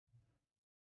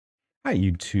Hi,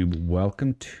 YouTube.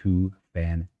 Welcome to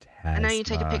Fantasma. I know you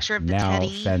take a picture of the Now,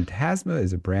 teddy. Fantasma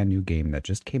is a brand new game that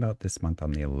just came out this month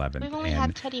on the 11th. We've only and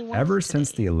had Teddy once ever today.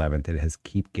 since the 11th, it has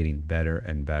keep getting better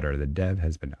and better. The dev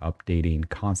has been updating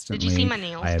constantly. Did you see my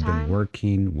nails I have time? been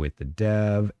working with the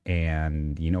dev,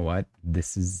 and you know what?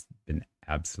 This has been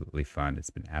absolutely fun.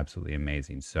 It's been absolutely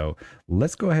amazing. So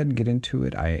let's go ahead and get into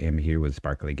it. I am here with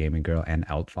Sparkly Gaming Girl and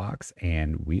Outfox,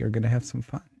 and we are going to have some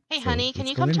fun. Hey, So honey, can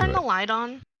let's you go come into turn it. the light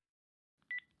on?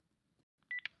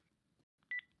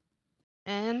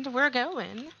 And we're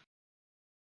going.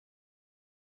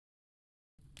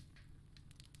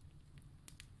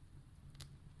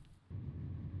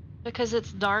 Because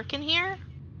it's dark in here?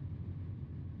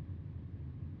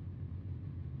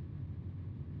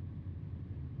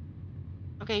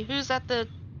 Okay, who's at the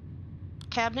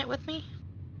cabinet with me?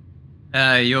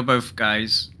 You're both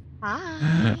guys.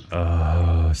 Hi.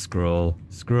 Oh, scroll.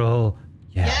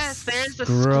 Yes, there's a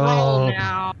scroll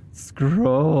now.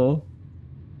 Scroll.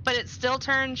 But it still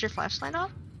turns your flashlight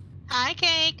off? Hi,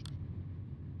 Cake.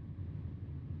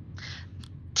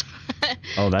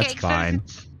 Oh, that's Cake fine.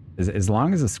 says As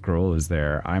long as the scroll is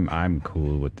there, I'm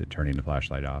cool with the turning the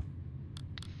flashlight off.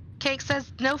 Cake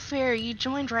says, no fair, you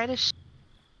joined right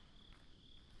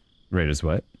Right as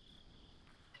what?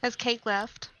 as Cake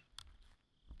left.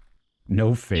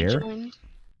 No fair?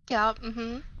 Yeah,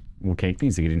 Well, Cake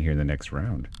needs to get in here in the next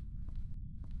round.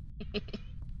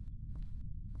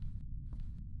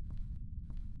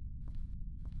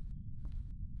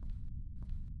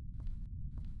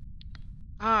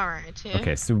 Alright.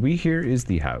 Okay, so here is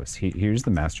the house. Here's the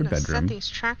master bedroom set these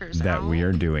trackers that out. we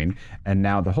are doing. And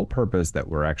now the whole purpose that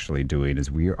we're actually doing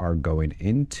is we are going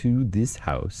into this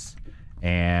house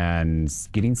and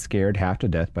getting scared half to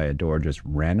death by a door just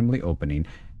randomly opening.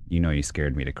 You know, you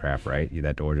scared me to crap, right?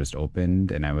 That door just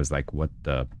opened and I was like, what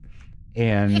the?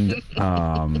 And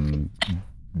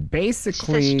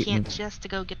basically, she says she can't just to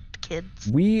go get the kids.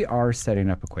 We are setting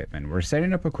up equipment. We're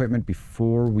setting up equipment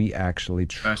before we actually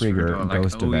trigger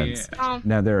ghost events. Yeah.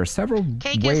 Now, there are several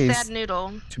Cake ways is sad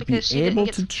noodle to be able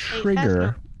to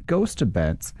trigger ghost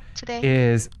events. Today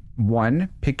is one,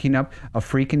 picking up a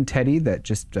freaking teddy that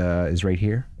just is right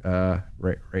here,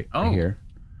 right here,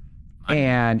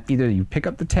 and either you pick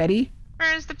up the teddy.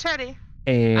 Where's the teddy?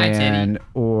 And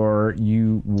or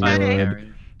you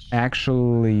would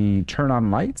actually turn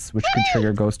on lights, which could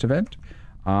trigger ghost event.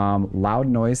 Loud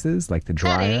noises like the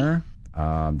dryer,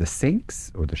 the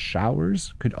sinks or the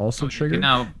showers could also trigger,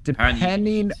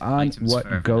 depending on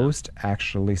what ghost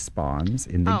actually spawns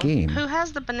in the game. Who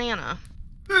has the banana?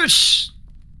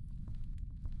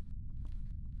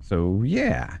 So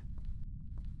yeah,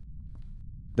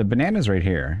 the banana's right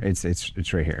here. It's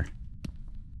right here.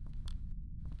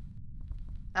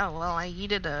 Oh well, I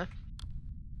yeeted a.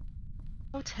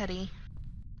 Oh, Teddy.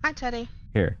 Hi, Teddy.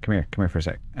 Here, come here for a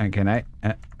sec. Can I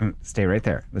stay right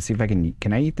there? Let's see if I can.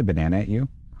 Can I eat the banana at you?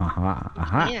 Oh,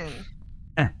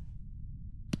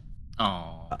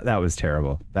 that was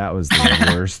terrible. That was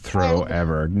the worst throw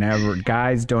ever. Never,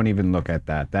 guys, don't even look at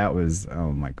that. That was,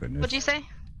 oh my goodness. What'd you say?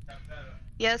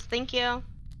 Yes, thank you.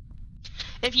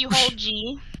 If you hold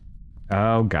G.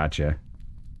 Oh, gotcha.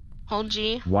 Hold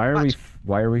G. Why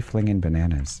are we flinging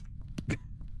bananas?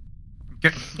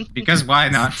 Because why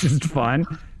not? It's just fun.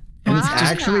 And it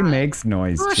actually makes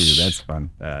noise too. That's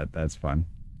fun. That's fun.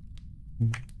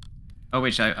 Oh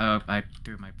wait, I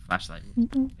threw my flashlight.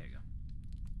 There you go.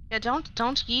 Yeah, don't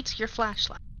yeet your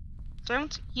flashlight.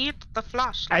 Don't yeet the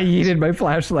flashlight. I yeeted my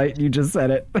flashlight. You just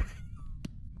said it.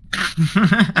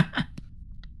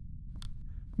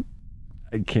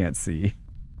 I can't see.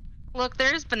 Look,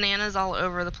 there's bananas all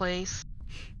over the place.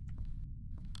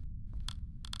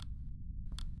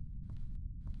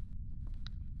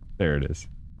 There it is.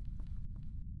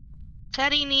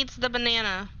 Teddy needs the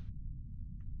banana.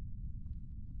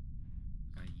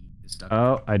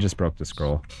 Oh, I just broke the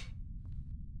scroll.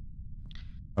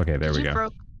 Okay, there we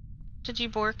go. Did you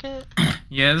bork it?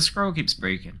 Yeah, the scroll keeps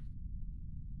breaking.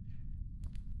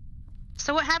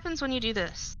 So what happens when you do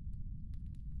this?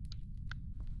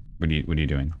 What are you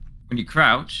doing? When you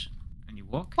crouch and you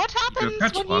walk. What happens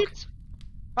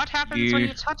when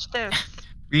you touch this?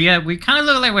 We kind of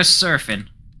look like we're surfing.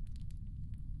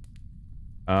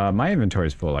 My inventory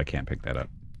is full. I can't pick that up.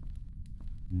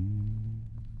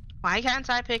 Why can't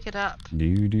I pick it up? Oh,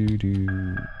 you did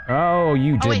not. Oh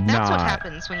wait, that's what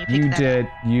happens when you pick that up.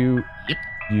 You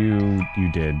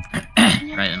did.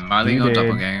 Right, and Marley or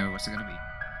doppelganger, what's it gonna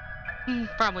be?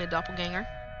 Probably a doppelganger.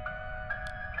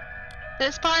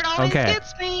 This part always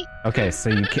gets me. Okay, so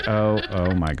you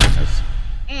oh my goodness.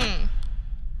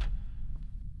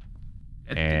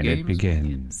 And it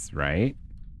begins, right?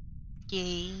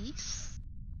 Yes.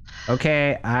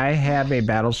 Okay, I have a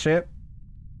battleship.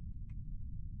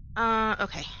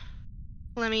 Okay.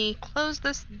 Let me close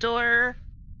this door.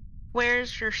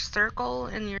 Where's your circle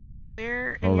and your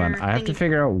square and Hold on, your I have to thingy?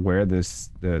 figure out where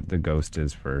the ghost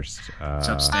is first. It's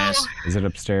upstairs. Oh, Is it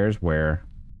upstairs? Where?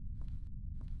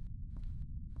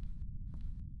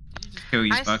 Kill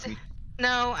you, I Sparky.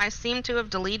 no, I seem to have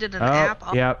deleted an Oh, app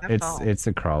off yep, my phone. it's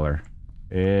a crawler.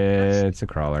 It's a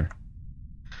crawler.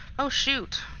 Oh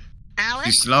shoot. If Alex?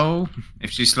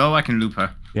 she's slow, I can loop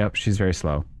her. Yep, she's very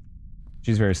slow.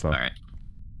 She's very slow. All right.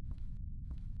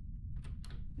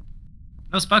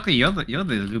 No, Sparkly, you're the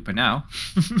looper now.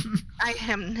 I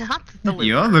am not the looper.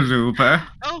 You're the looper.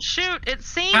 Oh shoot, it's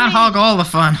seeing Can't me. hog all the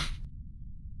fun.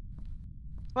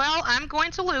 Well, I'm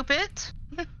going to loop it.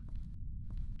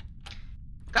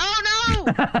 Oh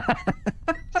no!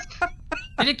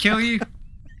 Did it kill you?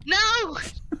 No!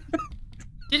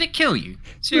 Did it kill you?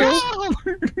 Seriously?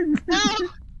 No!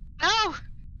 No!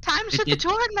 Time shut the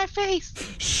door in my face.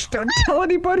 Shh, don't tell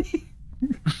anybody.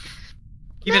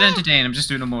 Keep it entertaining. I'm just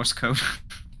doing a Morse code.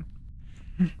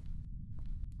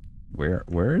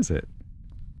 Where is it?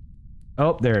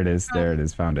 Oh, there it is. There it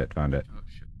is. Found it. Oh,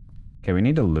 shit. Okay, we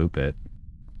need to loop it.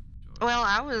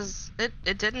 Well,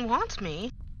 it didn't want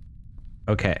me.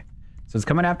 Okay, so it's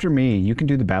coming after me. You can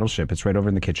do the battleship. It's right over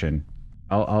in the kitchen.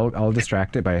 I'll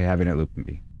distract it by having it loop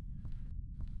me.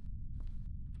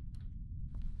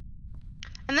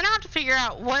 And then I have to figure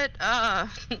out what app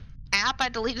I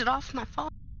deleted off my phone.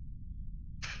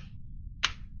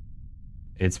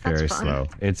 It's very fun. slow.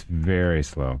 It's very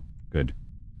slow. Good.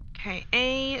 Okay,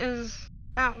 A is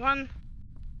that one.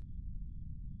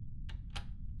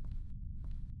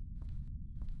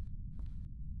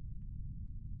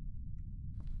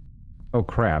 Oh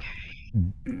crap.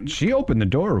 She opened the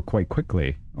door quite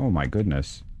quickly. Oh my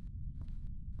goodness.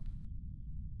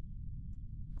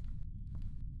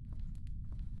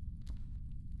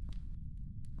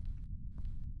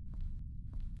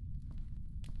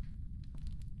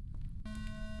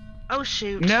 Oh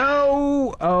shoot.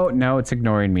 No! Oh no, it's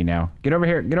ignoring me now. Get over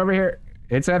here. Get over here.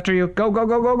 It's after you. Go, go,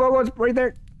 go, go, go, go. It's right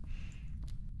there.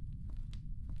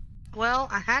 Well,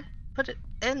 I had put it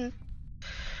in.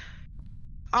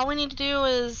 All we need to do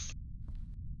is...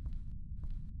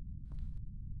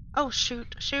 Oh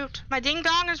shoot, shoot. My ding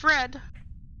dong is red.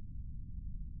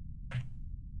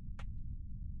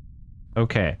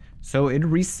 Okay, so it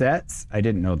resets. I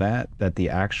didn't know that the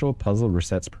actual puzzle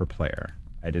resets per player.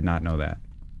 I did not know that.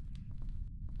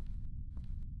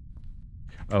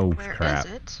 Oh Where crap.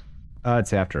 is it?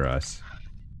 It's after us.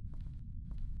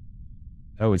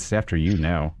 Oh, it's after you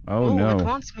now. Oh Ooh, no. It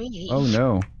wants me. Oh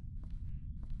no.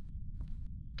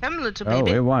 Come, little Oh,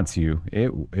 baby. it wants you.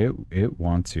 It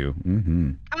wants you.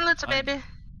 Mm-hmm. Come, little baby.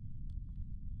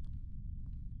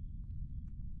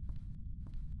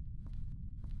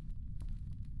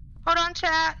 Hold on,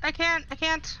 chat. I can't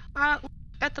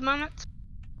at the moment.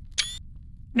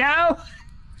 No!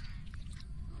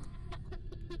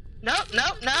 Nope,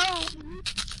 nope, no.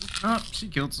 Oh, she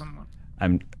killed someone.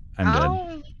 I'm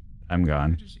dead. I'm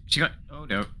gone. She got. Oh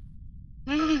no.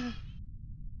 Oh.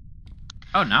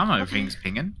 Oh, now my Okay. thing's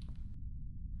pinging.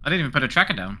 I didn't even put a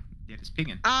tracker down. Yet it's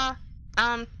pinging.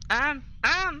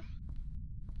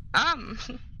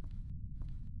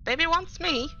 Baby wants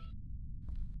me.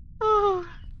 Ooh.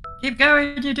 Keep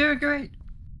going. You're doing great.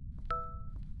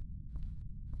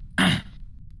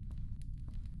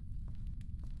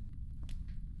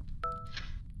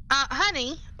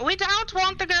 Honey, we don't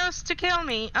want the ghost to kill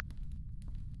me.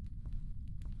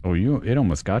 Oh, it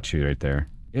almost got you right there.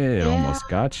 It almost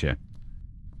got you.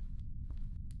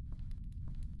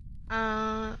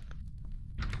 Oh.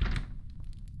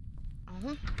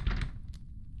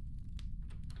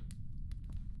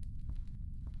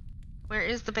 Where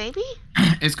is the baby?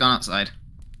 It's gone outside.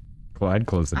 I'd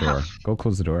close the door. Go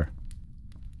close the door.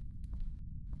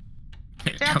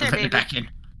 Get out there, Don't let baby. it back in.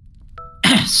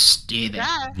 Stay there.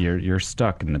 Yeah. You're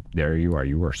stuck in the. There you are.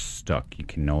 You are stuck. You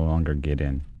can no longer get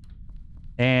in.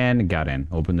 And got in.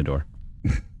 Open the door.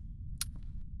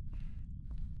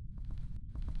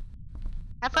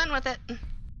 Have fun with it.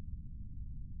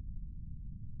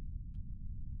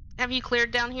 Have you cleared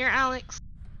down here, Alex?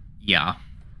 Yeah.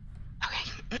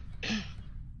 Okay.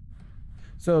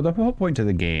 So the whole point of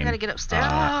the game Gotta get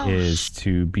upstairs. is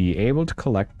to be able to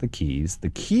collect the keys. The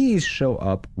keys show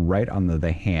up right on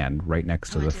the hand, right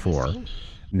next to the four.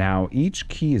 Now, each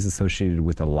key is associated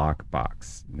with a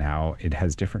lockbox. Now, it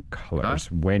has different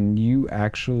colors. When you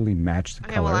actually match the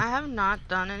Okay, color, well, I have not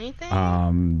done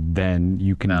anything. then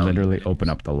you can No, literally you open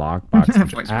up the lockbox,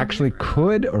 which What's actually wrong?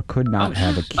 could or could not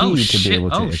have a key to be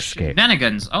able to escape.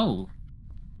 Shenanigans. Oh.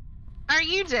 Are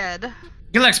you dead?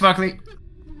 Good luck, Sparkly.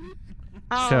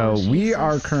 Oh, So we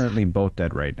are Jesus. currently both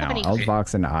dead right now. Nobody-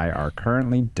 Elzvox and I are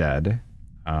currently dead.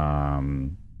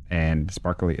 And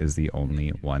Sparkly is the only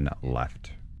one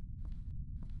left.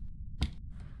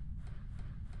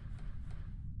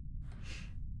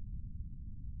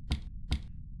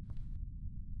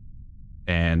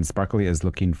 And Sparkly is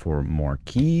looking for more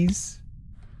keys.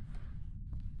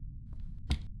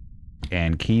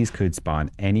 And keys could spawn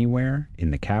anywhere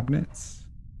in the cabinets.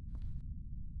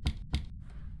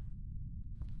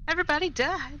 Everybody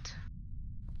died.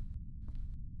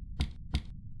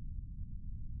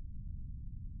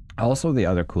 Also, the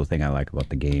other cool thing I like about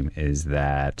the game is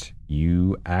that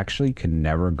you actually can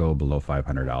never go below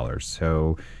 $500.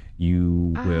 So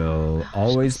you will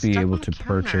always be able to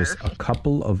purchase a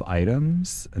couple of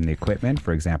items in the equipment.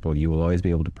 For example, you will always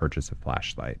be able to purchase a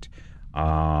flashlight.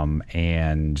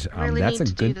 That's a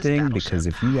good thing because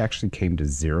if you actually came to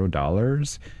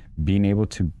 $0, being able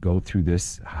to go through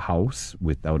this house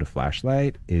without a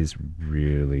flashlight is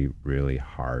really, really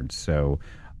hard. So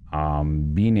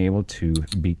being able to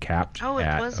be capped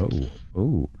at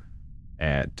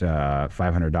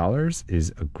 $500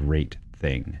 is a great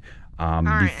thing.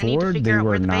 Before they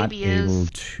were not able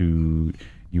to,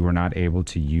 you were not able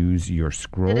to use your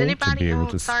scroll to be able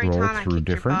to scroll through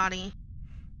different.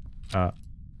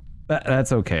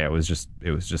 That's okay. It was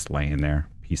just laying there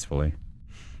peacefully.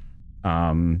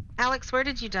 Alex, where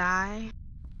did you die?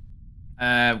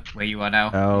 Where you are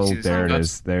now? Oh, there it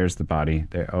is. There's the body.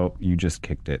 There. Oh, you just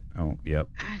kicked it. Oh, yep.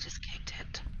 I just kicked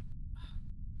it.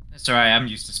 That's alright. I'm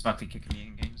used to Sparkly kicking me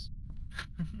in games.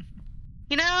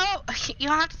 You know, you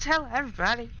don't have to tell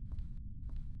everybody.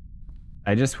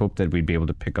 I just hope that we'd be able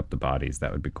to pick up the bodies.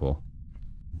 That would be cool.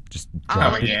 Just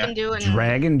drag, you can do it.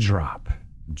 Drag and drop.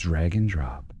 Drag and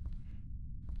drop.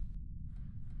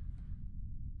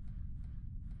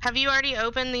 Have you already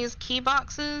opened these key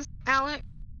boxes, Alex?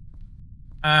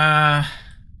 I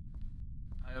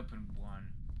opened one.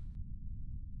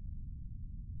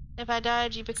 If I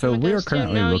died, you become So a we are ghost too?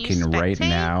 currently No, looking right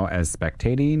now as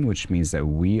spectating, which means that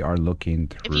we are looking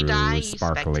through if you die,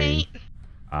 Sparkly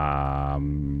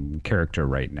character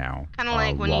right now. Kind of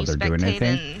like when while you they're doing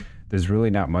anything. There's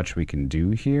really not much we can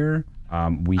do here.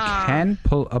 We can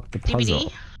pull up the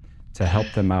puzzle to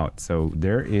help them out. So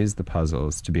there is the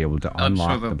puzzles to be able to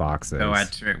unlock the boxes. Go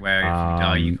add to it where if you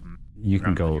die, you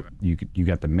can go. You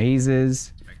got the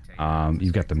mazes.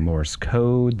 You've got the Morse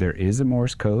code. There is a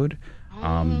Morse code.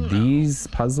 These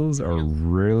puzzles are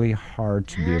really hard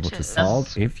to be able to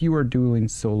solve if you are doing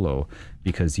solo,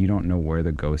 because you don't know where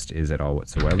the ghost is at all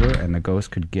whatsoever, and the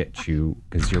ghost could get you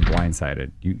because you're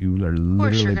blindsided. You are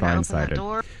literally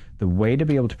blindsided. The way to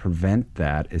be able to prevent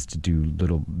that is to do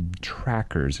little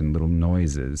trackers and little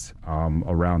noises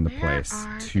around the place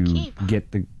to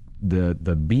get the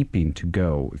beeping to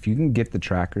go. If you can get the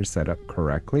trackers set up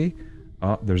correctly,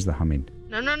 oh, there's the humming.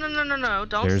 No,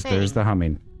 don't sing. There's the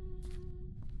humming.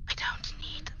 I don't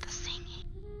need the singing.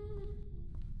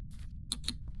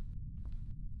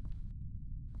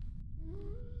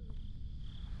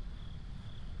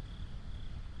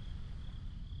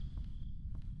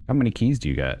 How many keys do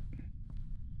you got?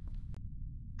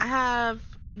 I have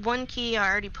one key I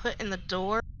already put in the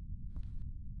door,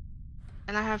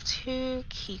 and I have 2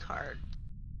 key cards.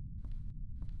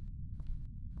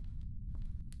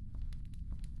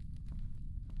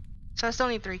 So I still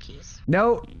need 3 keys.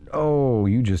 No. Oh,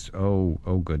 you just. Oh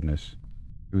goodness.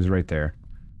 It was right there.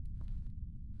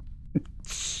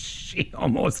 She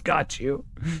almost got you.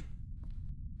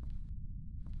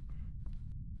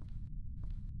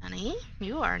 Honey,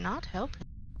 you are not helping.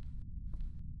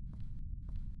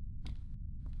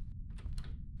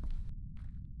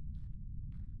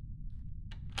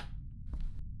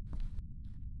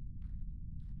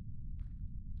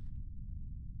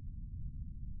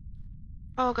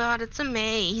 Oh god, it's a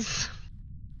maze.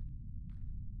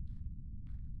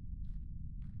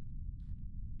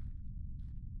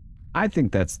 I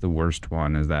think that's the worst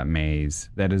one, is that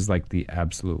maze. That is like the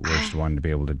absolute worst one to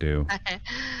be able to do.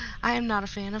 I am not a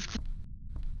fan of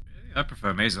I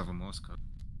prefer maze over Morse code.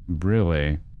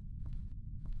 Really?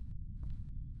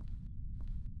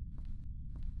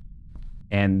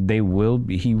 And he will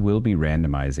be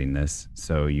randomizing this,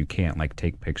 so you can't like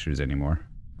take pictures anymore.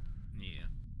 Yeah.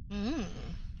 Mm.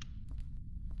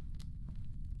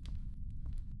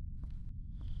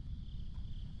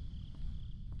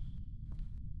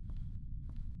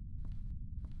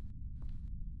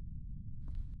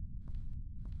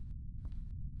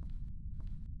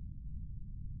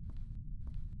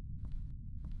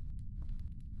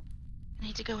 I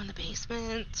need to go in the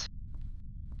basement.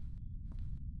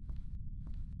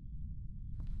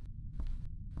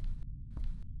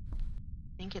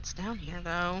 gets down here,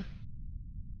 though.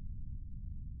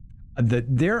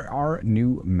 There are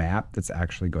new map that's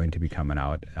actually going to be coming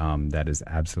out. That is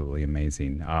absolutely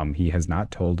amazing. He has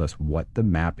not told us what the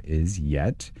map is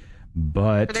yet,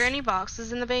 but Are there any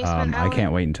boxes in the basement? I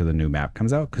can't wait until the new map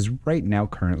comes out, because right now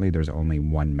currently there's only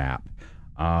one map.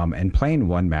 And playing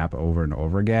one map over and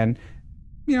over again,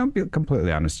 you know, be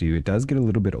completely honest with you, it does get a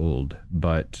little bit old,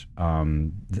 but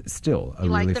still a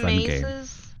really fun game.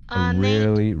 A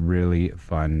really, really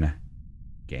fun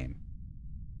game.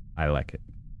 I like it.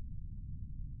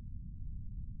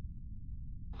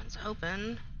 One's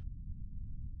open.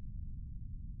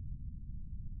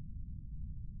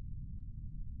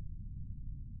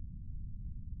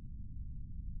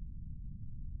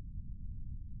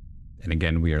 And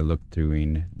again, we are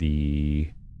doing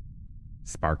the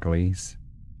sparklies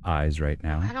eyes right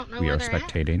now. I don't know we where are they're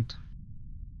spectating. at.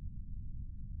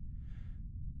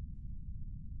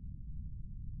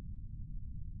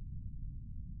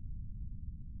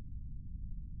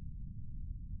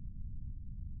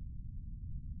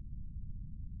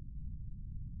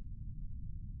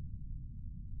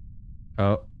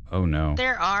 Oh no.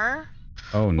 There are.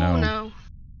 Oh no. Oh no.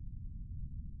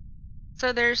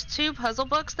 So there's 2 puzzle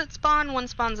books that spawn. One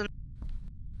spawns in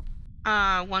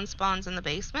the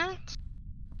basement.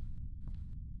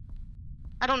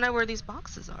 I don't know where these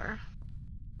boxes are.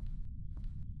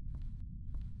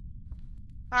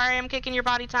 Sorry, I'm kicking your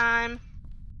body time.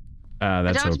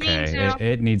 That's don't mean okay. to.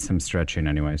 It needs some stretching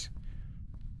anyways.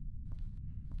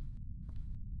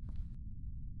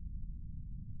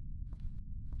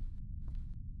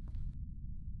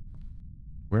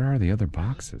 Where are the other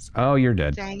boxes? Oh, you're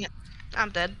dead. Dang it. I'm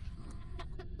dead.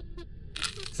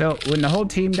 So when the whole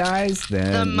team dies,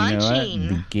 then you know what?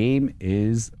 The game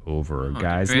is over,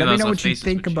 guys. Let me know what you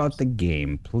think about the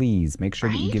game. Please make sure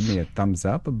that you give me a thumbs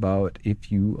up about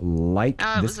if you like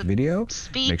this video.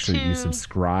 Make sure that you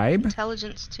subscribe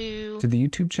Intelligence to the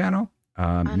YouTube channel.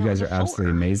 You guys are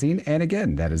absolutely amazing. And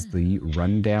again, that is the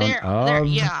rundown of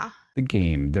the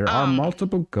game. There are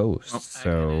multiple ghosts,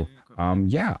 so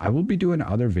yeah, I will be doing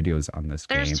other videos on this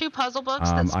game. There's 2 puzzle books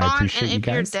that spawn, I appreciate and you if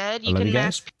you're guys. dead, I you love can you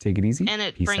guys. mash, Take it easy. and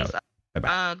it Peace brings out. up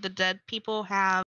Bye-bye. the dead people have